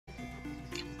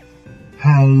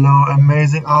Hello,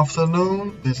 amazing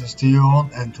afternoon. This is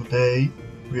Dion, and today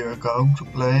we are going to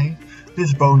play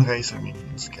this Boneraiser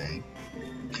minions game.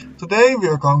 Today we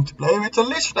are going to play with the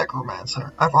Lich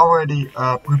Necromancer. I've already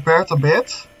prepared a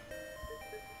bit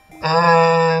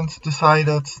and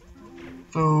decided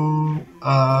to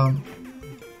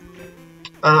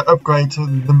upgrade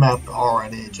the map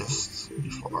already just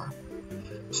before.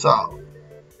 So,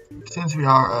 since we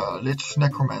are a Lich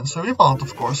Necromancer, we want,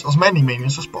 of course, as many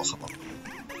minions as possible.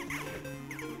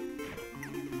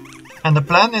 And the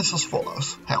plan is as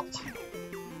follows: health.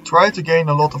 Try to gain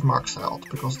a lot of max health,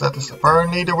 because that is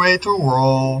apparently the way to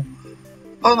roll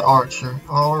an archer.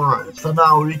 Alright, so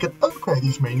now we can upgrade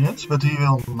these minions, but we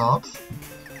will not,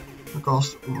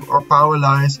 because our power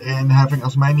lies in having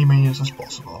as many minions as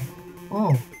possible.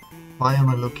 Oh, why am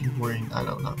I looking green? I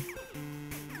don't know.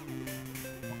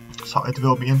 So it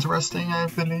will be interesting, I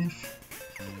believe.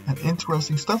 And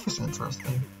interesting stuff is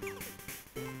interesting.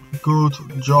 Good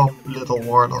job, little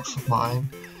warlocks of mine.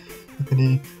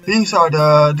 These are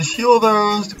the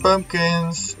shielders, the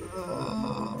pumpkins.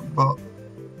 But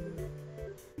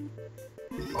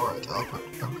alright, I'll grab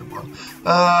the pumpkin one.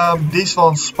 These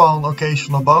ones spawn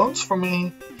occasional bones for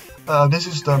me. This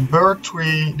is the bird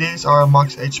tree. These are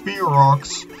max HP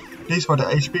rocks. These are the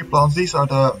HP plants. These are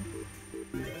the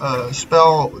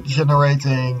spell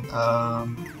generating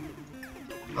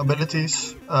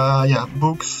abilities, yeah,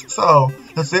 books. So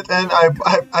that's it, and I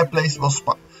placed one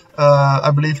spot.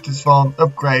 I believe this one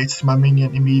upgrades my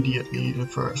minion immediately. The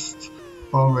first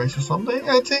Boneraiser or something,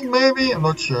 I think, maybe. I'm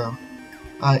not sure.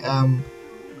 I am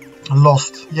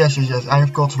lost. Yes. I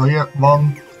have got here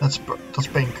one. That's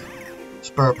pink. It's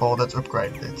purple. That's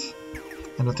upgraded,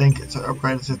 and I think it's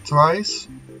upgraded it twice.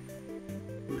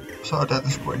 So that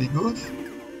is pretty good.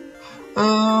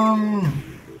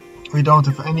 We don't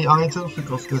have any items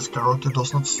because this character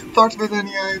does not start with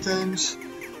any items.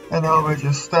 And now we're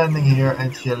just standing here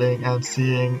and chilling and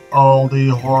seeing all the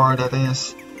horror that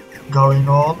is going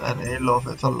on, and I love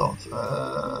it a lot.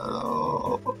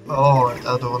 Alright,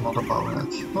 I'll do another bow.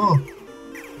 Oh.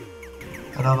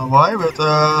 I don't know why, but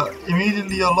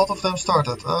immediately a lot of them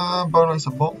started.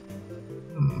 Boneraiser bomb?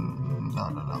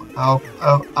 No.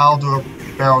 I'll do a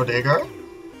barrel digger,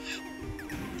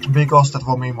 because that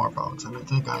will mean more bones, and I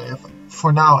think I have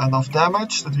for now enough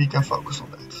damage that we can focus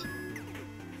on that.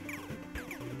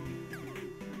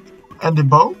 And the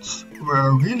bones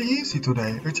were really easy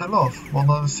today, which I love.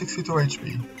 162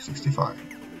 HP, 65.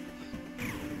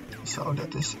 So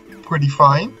that is pretty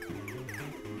fine.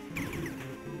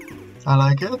 I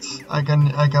like it. I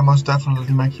can most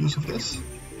definitely make use of this.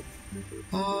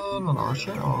 And an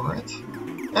archer, alright.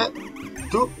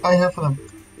 Do I have a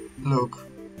look?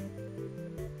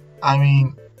 I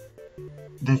mean,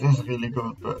 this is really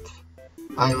good, but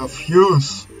I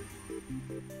refuse.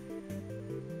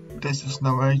 This is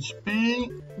no HP,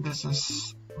 this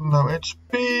is no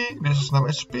HP, this is no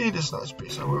HP, this is no HP.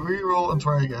 So we reroll and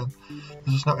try again.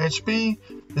 This is no HP,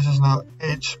 this is no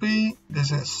HP,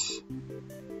 this is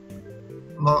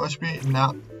no HP.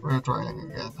 Now we're trying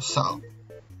again. So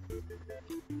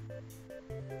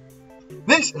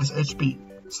this is HP.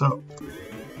 So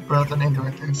grab an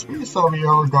indirect HP, so we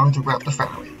are going to grab the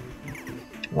fairy.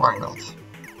 Why not?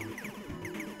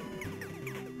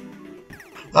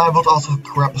 I would also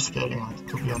grab a scaling item,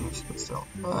 to be honest, but still.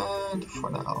 And for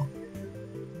now,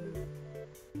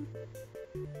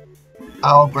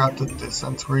 I'll grab the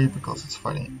dysentery because it's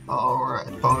funny.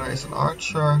 Alright, Boneraiser and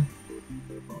archer.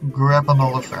 Grab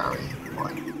another fairy.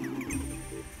 Why?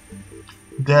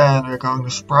 Then we're going to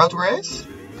sprout race.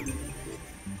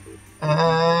 And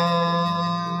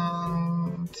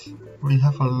we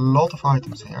have a lot of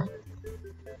items here.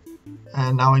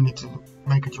 And now we need to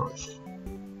make a choice.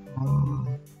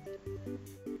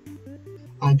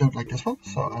 I don't like this one,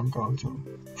 so I'm going to,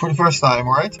 for the first time,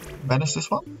 right, banish this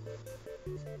one.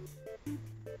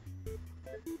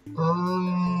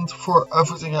 And for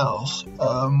everything else,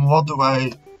 what do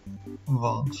I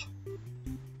want?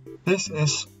 This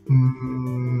is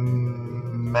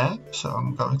meh, so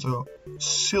I'm going to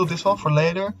seal this one for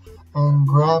later and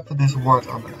grab this ward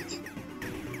amulet.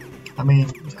 I mean,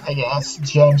 I guess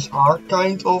gems are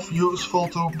kind of useful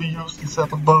to be used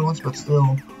instead of bones, but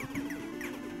still.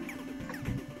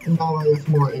 Now I have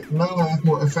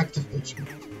more effective HP,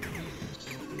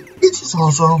 which is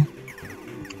also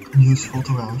useful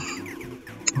to have.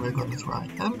 We're gonna try.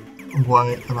 And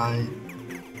why am I?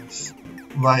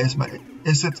 Why is my?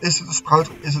 Is it a sprout?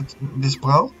 Is it this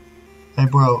bro? Hey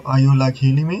bro, are you like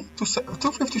healing me?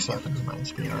 257 is my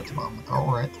HP at the moment.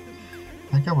 Alright,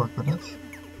 I can work with it.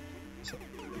 So,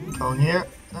 go here,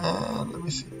 and let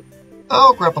me see.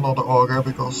 I'll grab another auger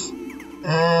because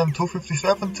and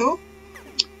 257 too.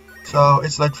 So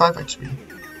it's like 5 HP.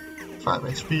 5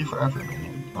 HP for every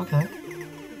minion. Okay.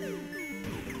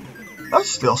 That's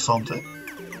still something.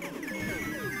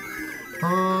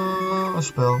 A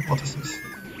spell. What is this?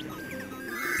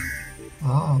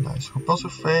 Oh, nice.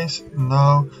 Repulsive Phase.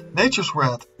 No. Nature's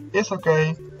Red is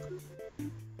okay.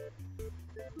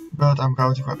 But I'm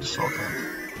going to grab the Sword Hand.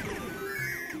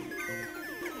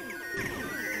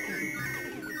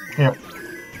 Here.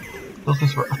 Does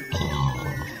this work?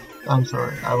 I'm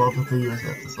sorry. I wanted to use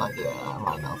it. It's like, yeah,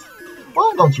 why not?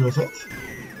 Why not use it?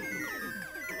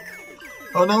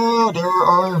 Oh no, they are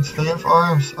arms. They have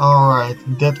arms. Alright,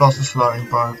 that was the slowing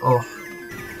part of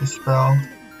the spell.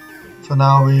 So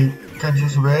now we can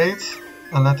just wait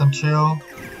and let them chill.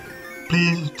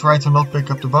 Please try to not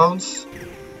pick up the bones.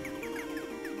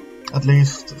 At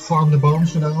least farm the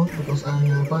bones, you know, because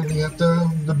I finally have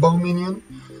the bone minion.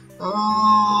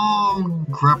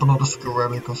 Grab another skewer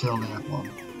because I only have one.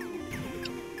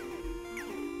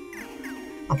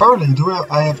 Apparently,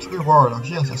 I have 3 warlocks?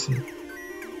 Yes, I see.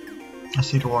 I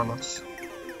see the warlocks.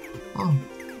 Oh,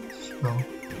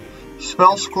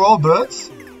 spell scroll, but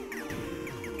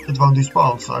it won't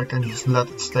despawn, so I can just let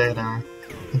it stay there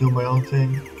and do my own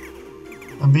thing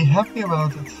and be happy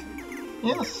about it.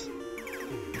 Yes.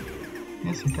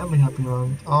 Yes, you can be happy about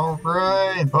it.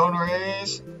 Alright,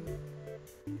 Boneraiser.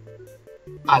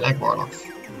 I like warlocks.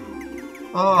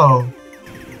 Oh,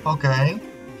 okay.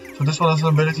 So this one has an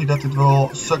ability that it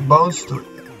will suck bones to it.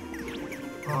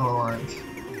 Alright.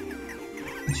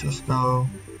 Let's just go.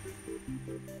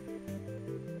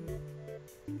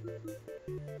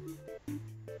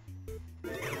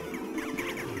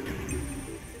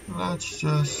 Let's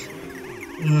just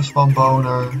use one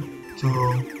boner to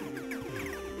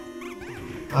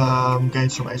gain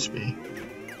some HP.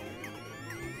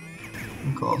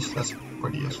 Because that's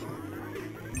pretty useful.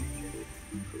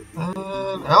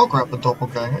 And I'll grab a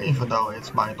doppelganger, even though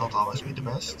it might not always be the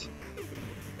best.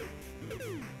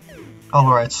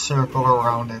 Alright, circle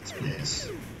around it, please.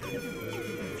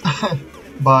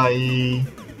 Bye.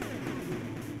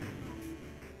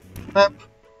 Pep.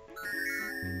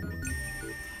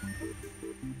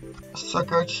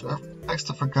 Suckage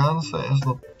extravaganza is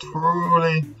not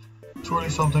truly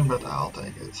something, but I'll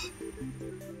take it.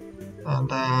 And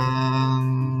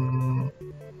then...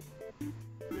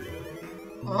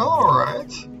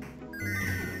 Alright.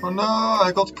 Oh no,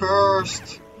 I got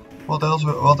cursed. What else?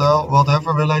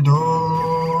 Whatever will I do?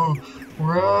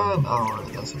 Run!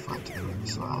 Alright, that's a fight to do.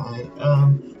 So I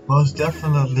am most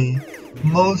definitely,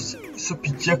 most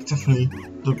subjectively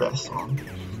the best one.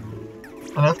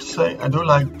 And I have to say, I do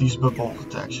like these bubble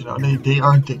attacks, you know, they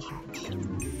are different.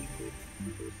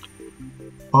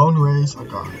 Boneraiser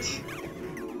guard.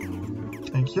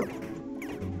 Thank you.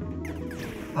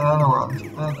 And around.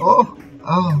 And oh,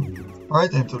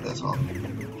 right into this one.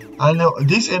 I know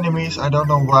these enemies, I don't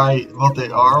know what they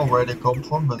are or where they come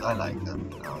from, but I like them.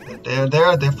 You know, they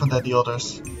are different than the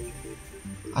others.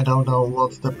 I don't know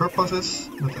what the purpose is,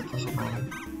 but that doesn't matter.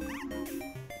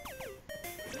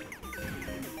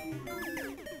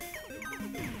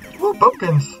 Oh,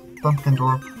 pumpkins! Pumpkin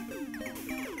drop.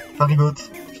 Very good.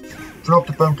 Drop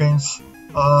the pumpkins.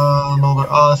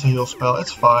 It's a heal spell.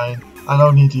 It's fine. I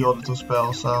don't need the other 2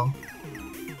 spells, so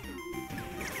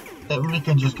we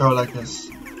can just go like this.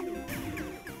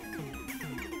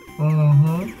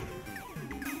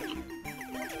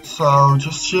 So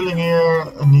just chilling here.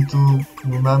 I need to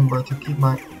remember to keep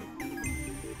my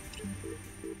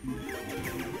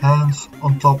hands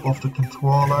on top of the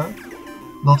controller.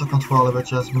 Not the controller, but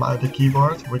just the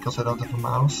keyboard, because I don't have a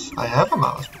mouse. I have a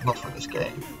mouse, but not for this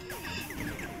game.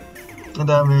 And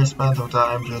then we spent our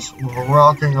time just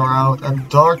walking around and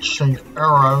dodging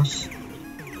arrows.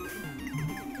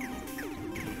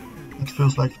 It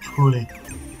feels like truly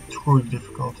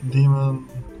difficult. Demon,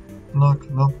 knock,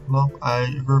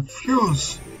 I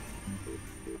refuse.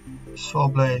 Soul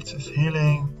Blade is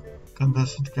healing.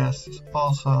 Incandescent Cast is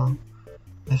also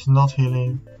not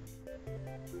healing.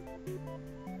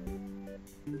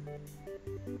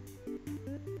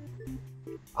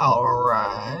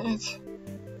 Alright.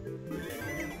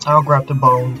 I'll grab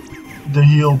the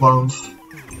heal bones.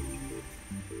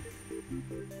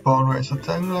 Boneraiser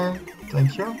Tangler,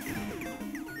 thank you.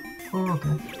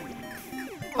 Okay.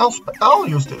 I'll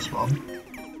use this one.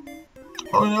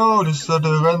 Oh no, this are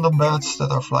the random bats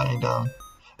that are flying down.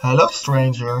 Hello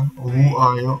stranger, who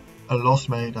are you? A lost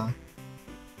maiden.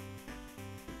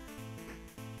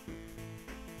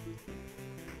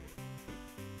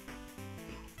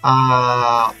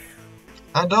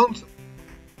 I don't...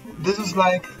 This is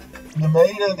like... The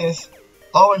maiden is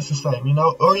always the same, you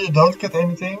know? Or you don't get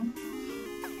anything.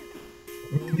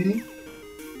 Maybe.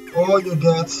 Or you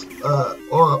get,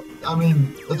 or I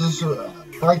mean, it is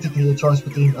practically a choice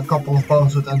between a couple of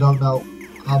bones with I don't know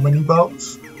how many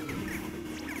bones,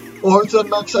 or 10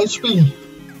 max HP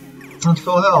and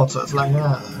full health. So it's like,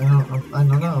 yeah, I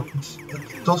don't know.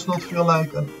 It does not feel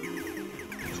like a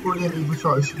truly an evil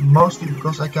choice, mostly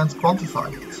because I can't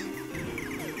quantify it.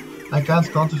 I can't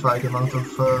quantify the amount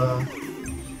of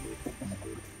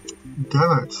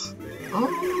damage.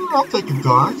 Oh, I'll take a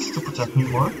guard to protect me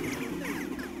more.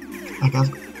 I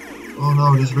can't. Oh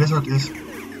no, this wizard is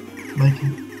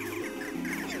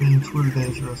being truly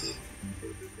dangerous.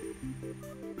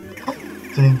 I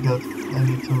think that I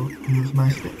need to use my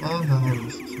speed, and then I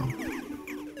use this one.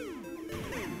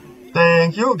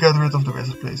 Thank you, get rid of the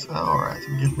wizard please. Alright,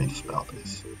 give me the spell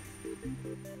please.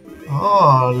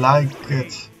 Oh, I like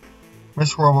it.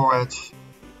 Miserable Edge.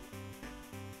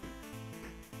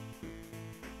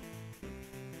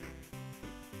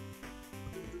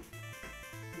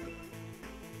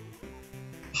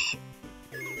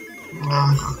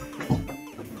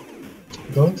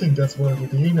 Don't think that's worth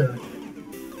it either.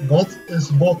 What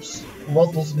is mobs?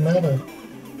 What does it matter?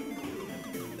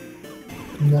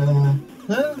 Nah.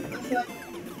 Huh?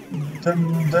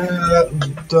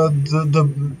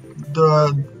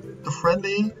 The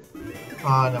friendly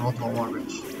no, not one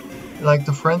rich. Like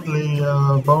the friendly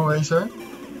Boneraiser,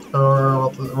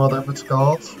 or whatever it's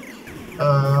called,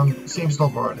 seems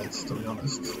not worth it, to be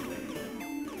honest.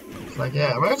 It's like,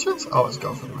 yeah, merchants? Always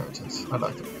go for the merchants. I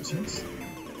like the merchants.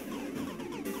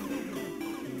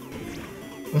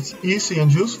 It's easy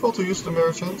and useful to use the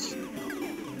merchants.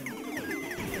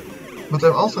 But I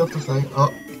also have to say,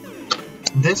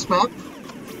 this map,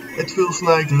 it feels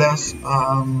like less,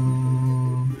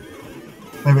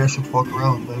 maybe I should walk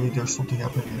around, maybe there's something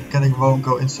happening. Can I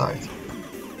go inside?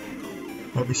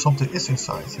 Maybe something is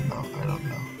inside, you know, I don't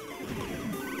know.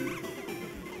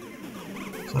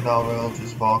 So now we'll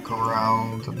just walk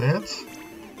around a bit.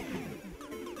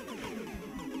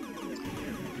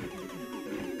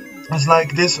 It's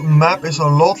like this map is a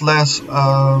lot less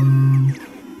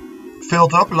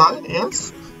filled up,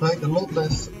 yes? Like a lot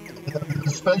less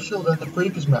special than the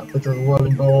previous map with the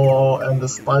rolling ball and the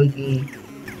spiky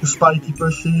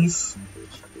pushies.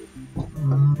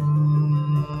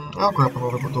 I'll grab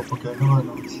another doppelganger, why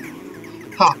not?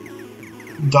 Ha!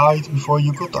 Died before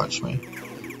you could touch me.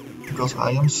 Because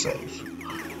I am safe.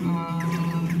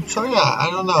 So yeah, I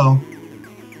don't know.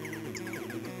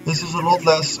 This is a lot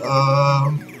less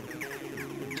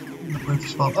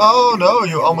previous one. Oh no,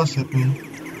 you almost hit me.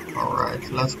 Alright,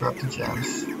 let's grab the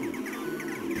gems.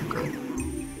 Okay.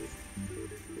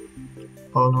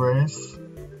 Boneraise.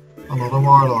 Another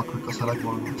warlock, because I like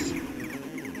warlocks.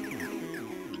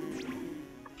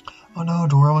 Oh no,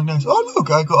 the whirling knives. Oh look,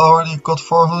 I already got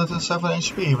 407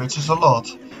 HP, which is a lot.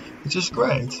 Which is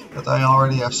great, that I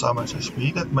already have so much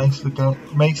HP. That makes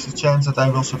the chance that I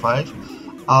will survive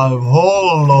a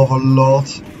whole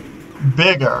lot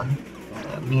bigger.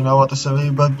 And you know what to say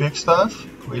about big stuff?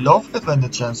 We love it when the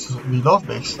chances, we love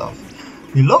big stuff.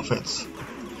 We love it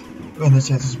when the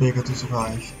chance is bigger to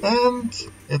survive. And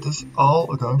it is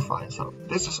all going fine. So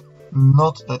this is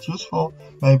not that useful.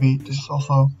 Maybe this is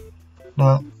also,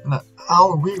 no,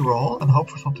 I'll reroll and hope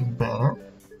for something better.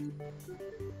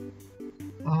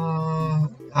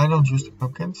 I don't use the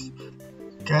pumpkins.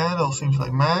 Candle seems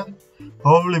like meh.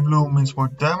 Holy Bloom means more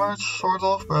damage, sort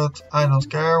of, but I don't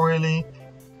care really.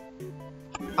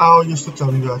 I'll use the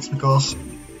Tony Ducks because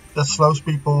that slows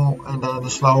people, and the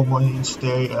slow ones,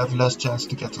 they have less chance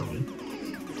to get to me.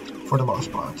 For the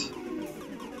most part.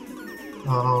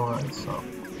 Alright, so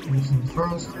using the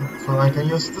first, so I can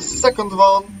use the second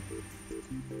one.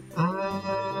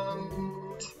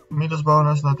 And Midas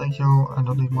bonus, no thank you, I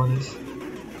don't need monies.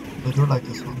 I do like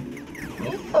this one.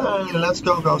 Hey, let's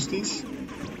go ghosties.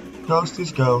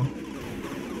 Ghosties go.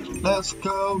 Let's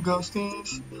go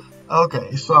ghosties.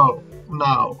 Okay, so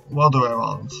now what do I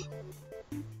want?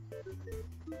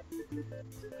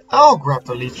 I'll grab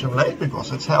the Liche Escapade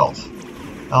because it's health.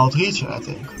 Health region I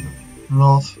think.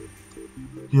 Not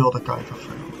the other kind of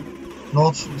thing.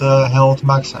 Not the health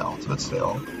max health, but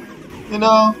still. You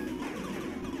know,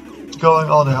 going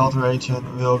all the health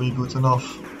region will be good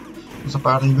enough. Because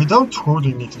apparently we don't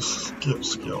truly need to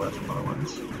skill at the moment.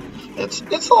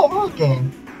 It's all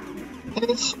working.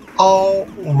 It's all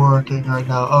working right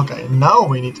now. Okay, now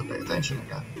we need to pay attention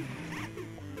again.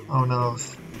 Oh no.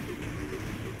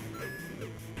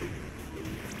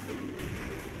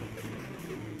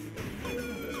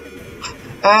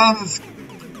 And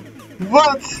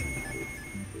what?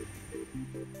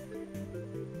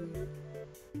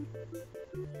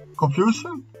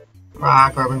 Confusion?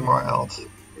 Ah, grabbing more health.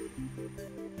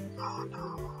 Oh no.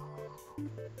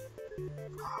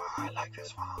 like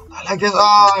this one. I like this.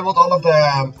 Oh, I want all of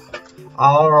them.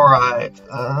 Alright.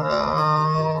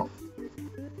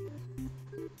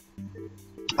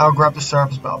 I'll grab the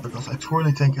service bell because I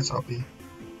truly think it's OP. I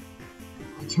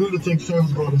truly think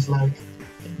service bell is like,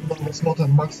 even though it's not at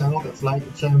max health, it's like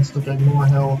a chance to get more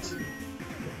health.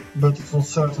 But it's not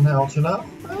certain health, you know?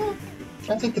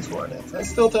 I think it's worth it. I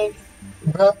still think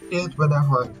grab it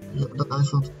whenever that I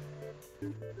should.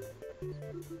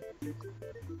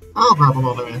 I'll grab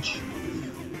another inch.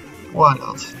 Why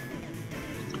not?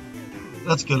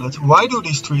 Let's kill it. Why do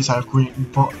these trees have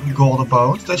golden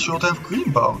bones? They should have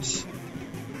green bones.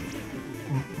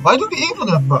 Why do they even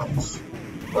have bones?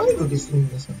 Why do these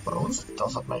trees have bones? It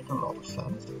doesn't make a lot of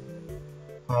sense.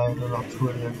 I do not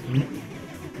truly agree.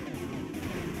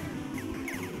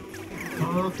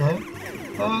 Okay.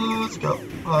 Let's go.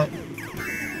 Alright.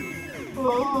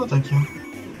 Oh, thank you.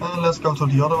 Let's go to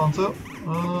the other one too.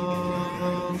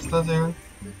 Stand here.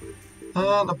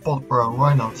 And a pot bro,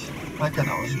 why not? I can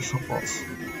always use some pots.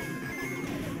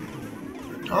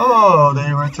 Oh,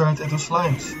 they were turned into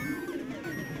slimes.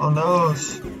 Oh no.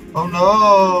 Oh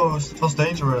no, it was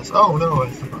dangerous. Oh no, I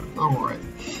forgot. Alright.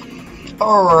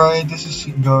 Alright, this is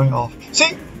going off.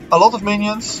 See, a lot of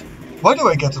minions. Why do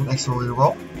I get an extra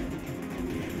reroll?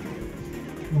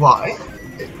 Why?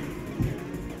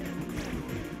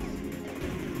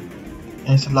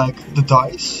 Is it like the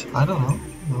dice? I don't know.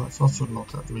 No, it's also not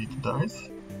that me the dice.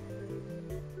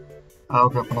 I'll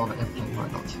grab another implant, why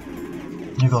not?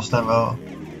 Because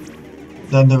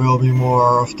then there will be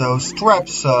more of those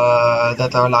traps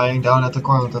that are lying down at the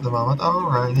ground at the moment. Oh,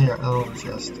 right here, another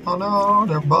chest. Oh no,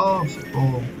 they're bombs.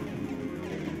 Oh,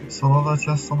 it's another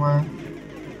chest somewhere.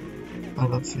 I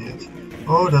don't see it.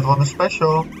 Oh, that one is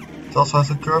special. It also has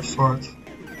a curved sword.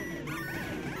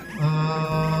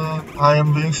 I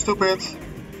am being stupid.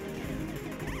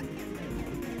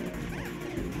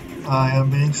 I am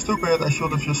being stupid. I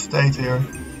should have just stayed here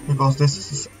because this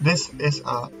is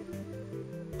a.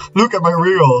 Look at my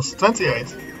rerolls.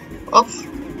 28. What?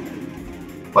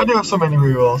 Why do you have so many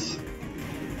rerolls?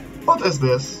 What is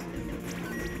this?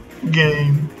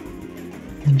 Game.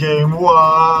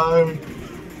 Why?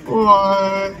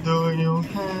 Why do you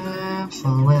have so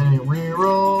many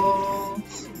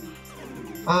rerolls?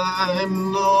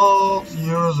 I'm not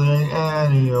using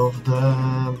any of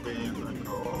them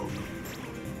because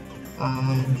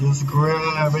I'm just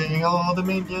grabbing all the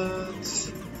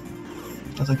minions.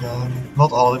 But again,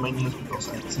 not all the minions because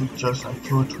I took just like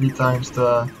 2 or 3 times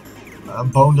the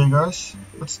bone diggers,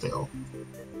 but still.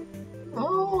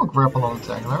 Oh, grab another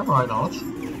tangler, why not?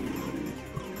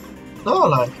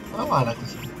 No, I like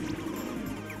this.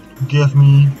 Give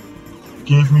me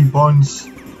bones.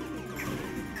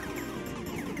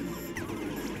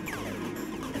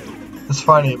 It's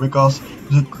funny because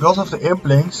of the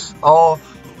implings,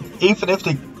 even if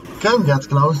they can get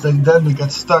close, then they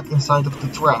get stuck inside of the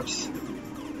traps.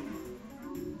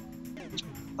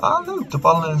 Ah look, the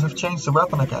paladins have changed the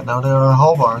weapon again. Now they are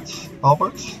halberds.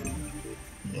 Halberds?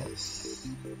 Yes.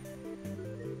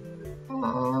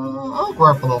 I'll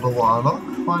grab another warlock.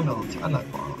 Why not? I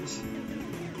like warlocks.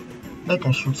 They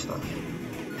can shoot stuff.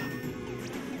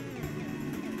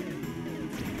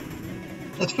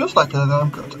 It feels like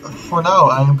for now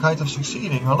I am kind of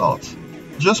succeeding a lot.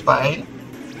 Just by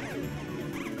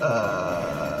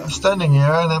standing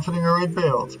here and having a great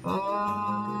build.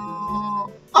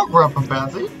 I'll grab a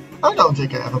baddie. I don't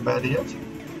think I have a baddie yet.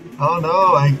 Oh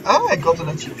no, I got an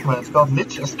achievement. It's called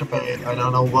Liche Escapade. I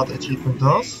don't know what achievement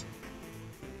does.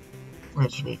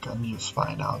 Which we can just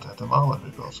find out at the moment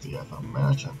because we have a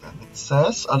merchant and it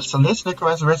says it's a Lich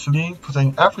requires ritually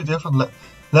putting every different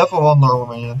level 1 normal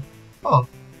minion. Oh,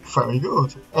 very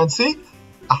good. And see?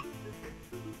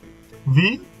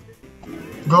 We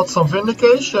got some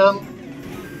vindication.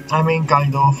 I mean,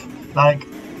 kind of. Like,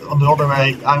 on the other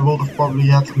way, I would have probably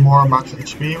had more max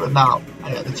HP, but now I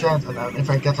had a chance. And then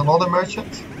if I get another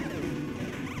merchant.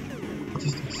 What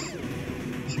is this?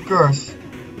 It's a curse.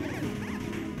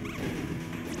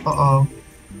 Uh-oh.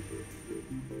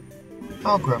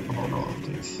 I'll grab another of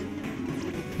these.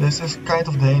 This is kind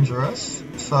of dangerous,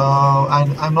 so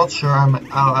I'm not sure I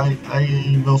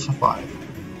will survive.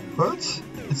 But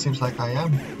it seems like I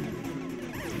am.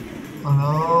 Oh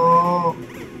no.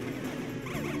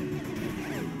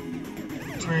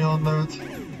 300.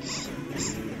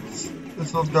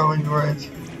 It's not going great.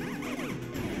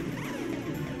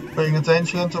 Paying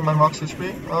attention to my max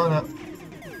HP? Oh no.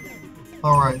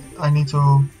 Alright, I need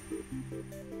to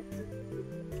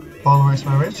boneraise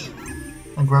my witch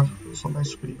and grab some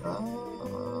HP.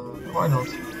 Why not?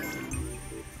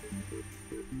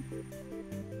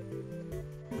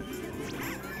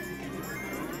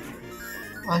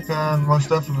 I can most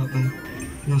definitely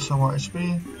use some more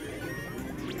HP.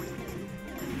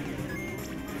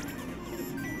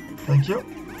 Thank you.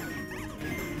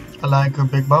 I like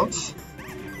big bones.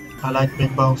 I like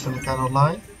big bones and I cannot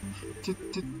lie.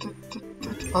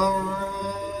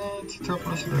 Alright,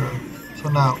 triple is there. So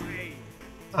now,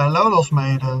 hello Lost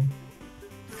Maiden.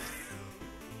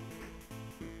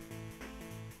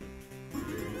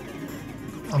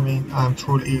 I mean, I'm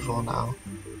truly evil now.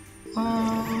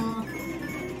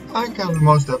 I can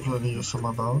most definitely use some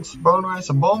more bones.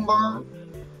 Boneraiser, bomber,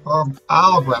 or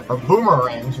I'll grab a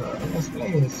Boneraiser. Yes,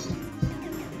 please.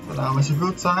 So now is a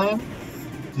good time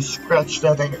to scratch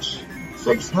that itch.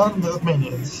 600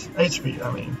 minions. HP,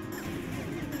 I mean.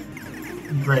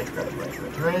 Great.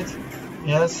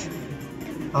 Yes.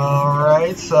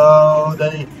 Alright, so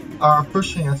they are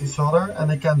pushing at each other and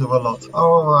they can do a lot.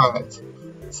 Alright.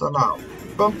 So now,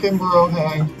 Pumpkin Bro,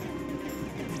 hey.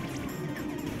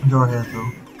 You're here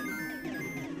too.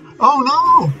 Oh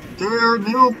no! They're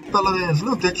new paladins.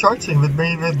 Look, they're charging with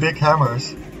me with big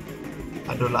hammers.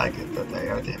 I do like it that they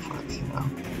are different, you know.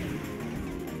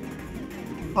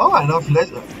 Oh, I love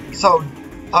Lich. So,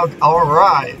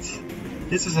 alright.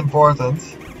 This is important.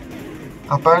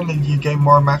 Apparently you gain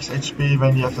more max HP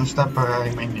when you have those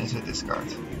temporary minions with this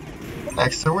card.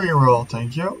 Extra reroll,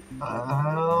 thank you.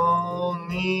 I'll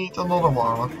need another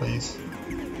warlock, please.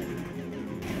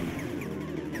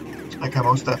 I can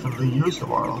most definitely use the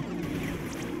warlock.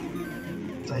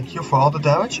 Thank you for all the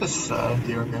damages,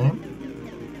 dear game.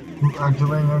 You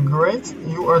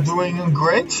are doing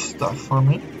great stuff for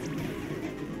me.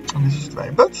 And this is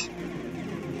great, but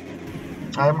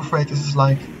I'm afraid this is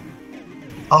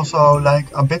also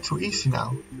a bit too easy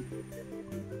now.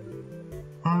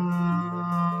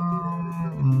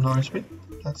 No HP.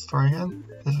 Let's try again.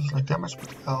 This is like damage,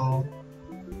 but I'll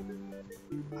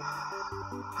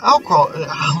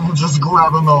just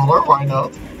grab another, why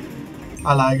not?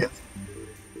 I like it.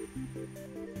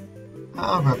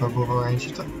 I'll grab a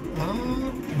Boneraiser.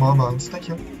 More bones, thank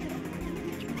you.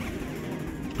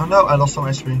 Oh no, I lost some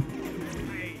HP.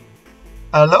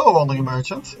 Hello, Wandering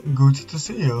Merchant. Good to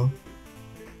see you.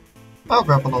 I'll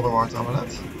grab another Ward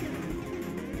Amulet.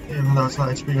 Even though it's not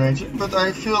HP ranging, but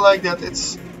I feel like that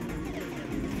it's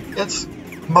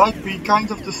might be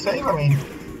kind of the same. I mean,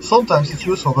 sometimes it's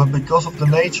useful, but because of the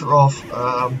nature of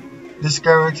this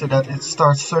character that it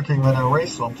starts sucking when I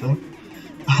raise something.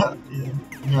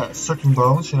 yeah, sucking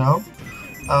bones, you know.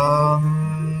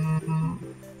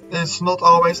 It's not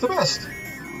always the best.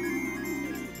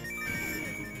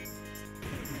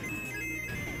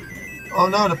 Oh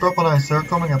no, the purple eyes, they're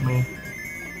coming at me.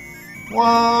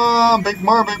 Wow,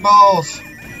 more big balls!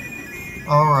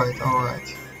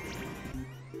 Alright.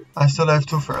 I still have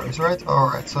 2 fairies, right?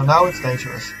 Alright, so now it's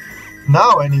dangerous.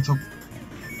 Now I need to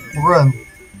run.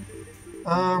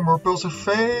 Repulsive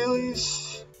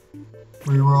Phase.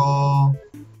 Reroll.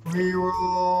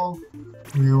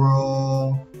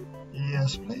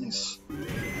 Yes, please.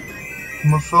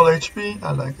 I'm at full HP,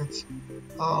 I like it.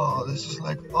 Oh, this is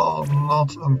not a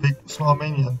small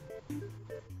minion.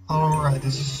 Alright,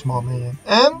 this is a small minion.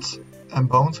 And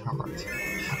Bones Hammered.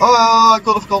 Oh, I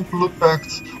could have gone Blood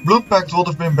Pact. Blood Pact would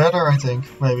have been better, I think,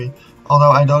 maybe.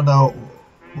 Although I don't know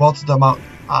what the amount.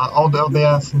 On the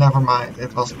end, never mind,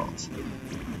 it was not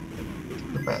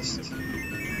the best.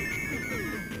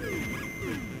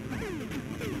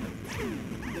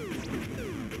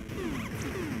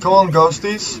 Come on,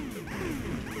 ghosties.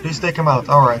 Please take him out.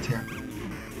 Alright, here.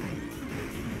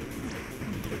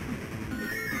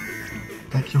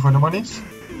 Thank you for the monies.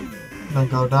 Then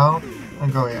go down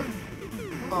and go here.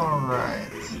 Alright.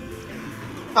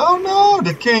 Oh no,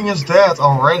 the king is dead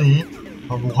already.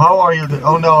 How are you?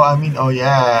 Oh no, I mean, oh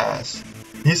yes.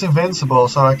 He's invincible,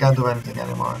 so I can't do anything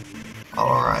anymore.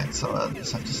 Alright, so I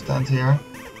just have to stand here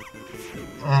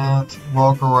and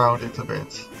walk around it a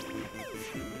bit.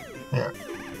 Here.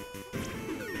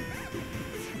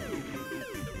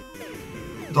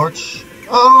 Dodge.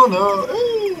 Oh no,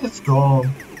 hey, it's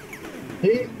gone.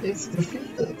 He is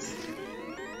defeated.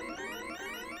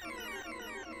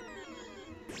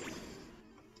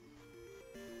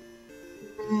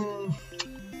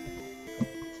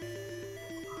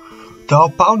 Thou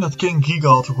pounded King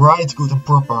Gigald right good and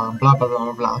proper, blah blah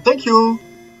blah blah. Thank you!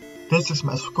 This is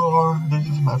my score, this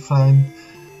is my flame.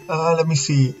 Let me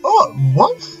see. Oh,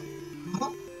 what?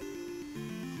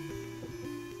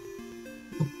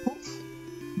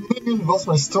 Minion was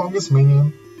my strongest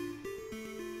minion.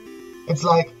 It's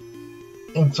like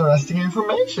interesting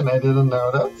information, I didn't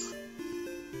know that.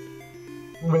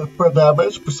 With per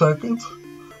damage per second.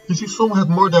 You see, some had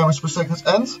more damage per second,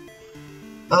 and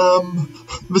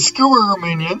the skewer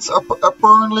minions are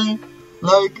apparently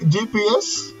like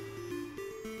DPS,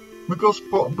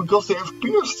 because they have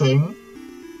piercing,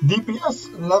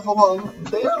 DPS level 1,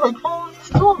 they are like one of the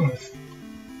strongest.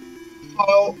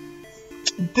 So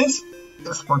this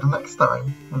is for the next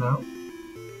time, you know.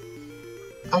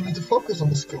 I need to focus on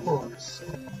the skill rolls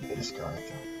of this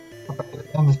character.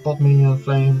 And the spot minion,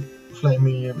 flame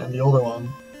minion, and the other one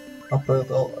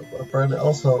apparently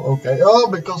also okay. Oh,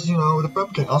 because you know the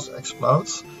pumpkin also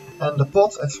explodes and the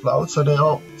pots explode, so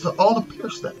all the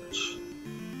pierce damage.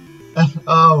 And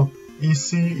oh, you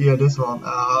see, yeah, this one,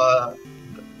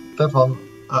 that one,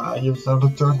 you saw the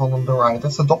third one on the right.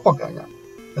 That's a doppelganger.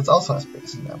 It also has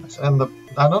piercing damage, and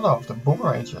I don't know if the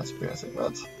Boneraiser has piercing,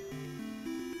 but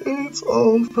it's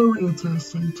all very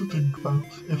interesting to think about,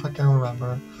 if I can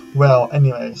remember. Well,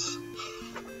 anyways,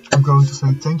 I'm going to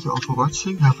say thank you all for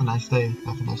watching. Have a nice day,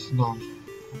 have a nice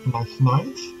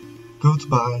night,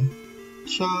 Goodbye.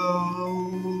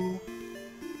 Ciao.